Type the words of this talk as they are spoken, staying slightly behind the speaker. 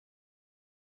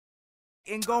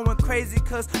And going crazy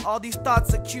cause all these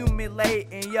thoughts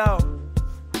accumulating, yo.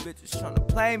 Bitches tryna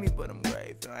play me, but I'm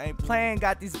grave. I ain't playing,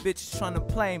 got these bitches tryna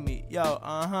play me, yo,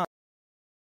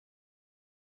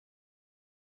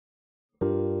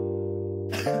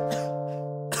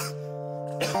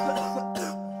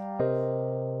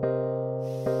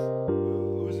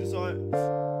 Who's this on?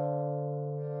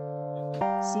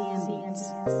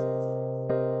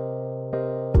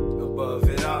 Above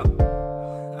it all,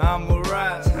 I'ma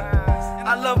rise.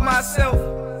 I love myself,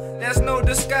 there's no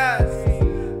disguise.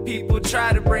 People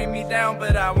try to bring me down,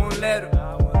 but I won't let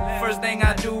them. First thing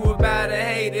I do about a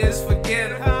hate is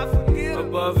forget them.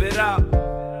 Above it all,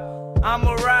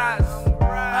 I'ma rise.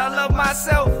 I love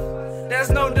myself, there's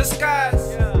no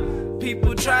disguise.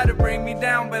 People try to bring me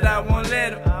down, but I won't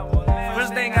let them.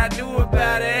 First thing I do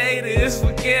about a hate is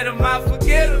forget them. I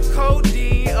forget them.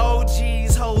 Codeine,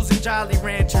 OGs, hoes, and Jolly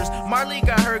Ranchers. Marley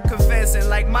got her confessing,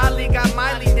 like Molly got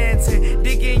Miley dancing.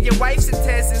 Digging your wife's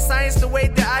intestines, science the way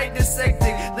that I dissect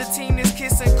it. Latinas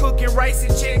kissing, cooking rice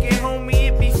and chicken. Homie,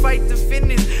 it be fight to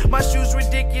finish. My shoes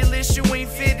ridiculous, you ain't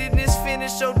fitted this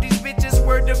finish. Show these bitches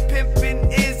where the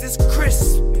pimpin' is, it's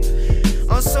crisp.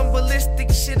 On some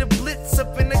ballistic shit, a blitz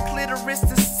up in the clitoris,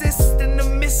 assist and to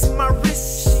miss my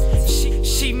wrist.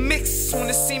 She mixed,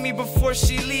 wanna see me before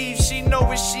she leaves. She know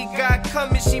what she got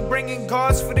coming, she bringing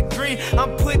guards for the green.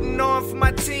 I'm putting on for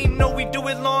my team, know we do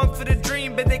it long for the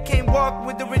dream. But they can't walk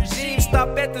with the regime,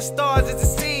 stop at the stars as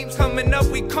it seems. Coming up,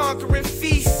 we conquering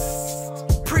feasts,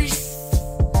 priests.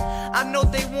 I know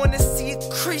they wanna see a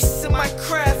crease in my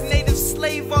craft. Native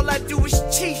slave, all I do is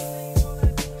chief.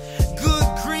 Good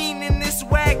green in this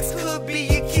wax, could be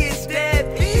your kid's dad,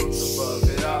 bitch. Above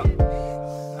it all,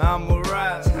 I'ma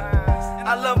rise.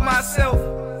 I love myself,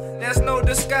 there's no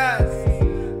disguise.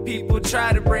 People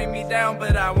try to bring me down,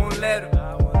 but I won't let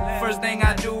them. First thing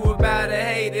I do about a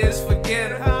hate is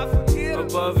forget them.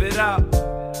 Above it all,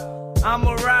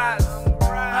 I'ma rise.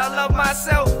 I love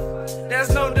myself, there's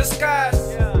no disguise.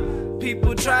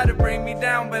 People try to bring me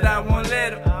down, but I won't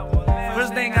let them.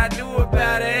 First thing I do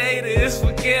about a hate is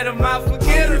forget them. I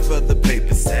forget them. For the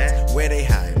paper sacks, where they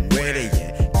hiding, where they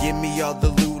at? Give me all the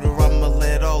loot or I'ma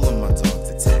let all of my dogs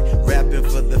attack. Rapping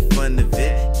for the fun of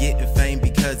it, getting fame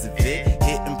because of it.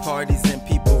 Hitting parties and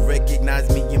people recognize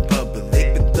me in public.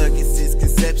 But thugging since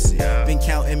conception, been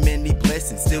counting many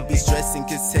blessings. Still be stressing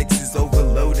cause Texas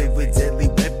overloaded with deadly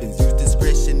weapons. Use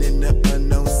discretion in the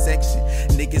unknown section.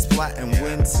 Niggas plotting,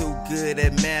 wasn't too good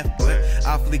at math, but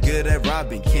awfully good at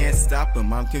robbing. Can't stop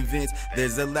them, I'm convinced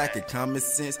there's a lack of common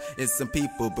sense in some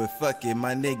people. But fuck it,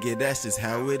 my nigga, that's just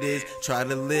how it is. Try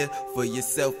to live for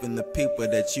yourself and the people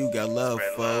that you got love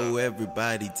for.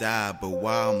 Everybody died, but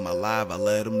while I'm alive, I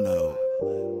let them know.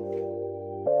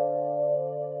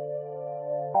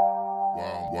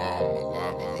 While I'm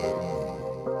alive, I let them know.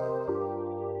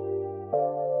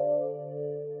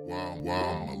 While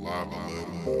I'm alive, I let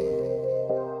them know.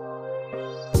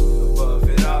 Above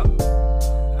it all,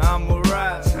 I'ma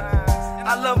rise.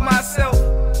 I love myself,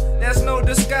 there's no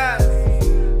disguise.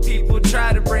 People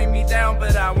try to bring me down,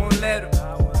 but I won't let them.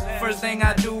 First thing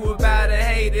I do about a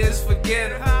hate is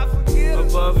forget them.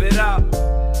 Above it all,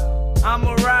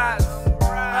 I'ma rise.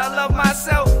 I love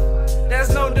myself, there's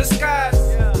no disguise.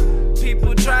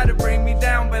 People try to bring me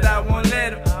down, but I won't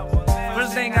let them.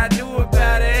 First thing I do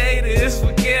about a hate is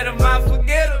forget them. I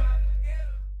forget them.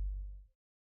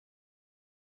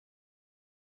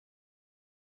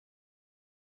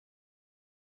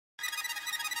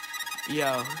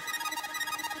 Yo,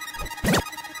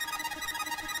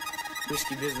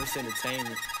 Whiskey Business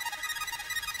Entertainment.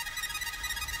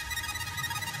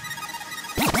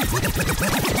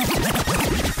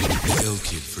 Ill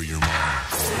kid for your mom.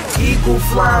 Eagle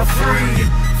fly free,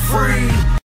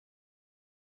 free.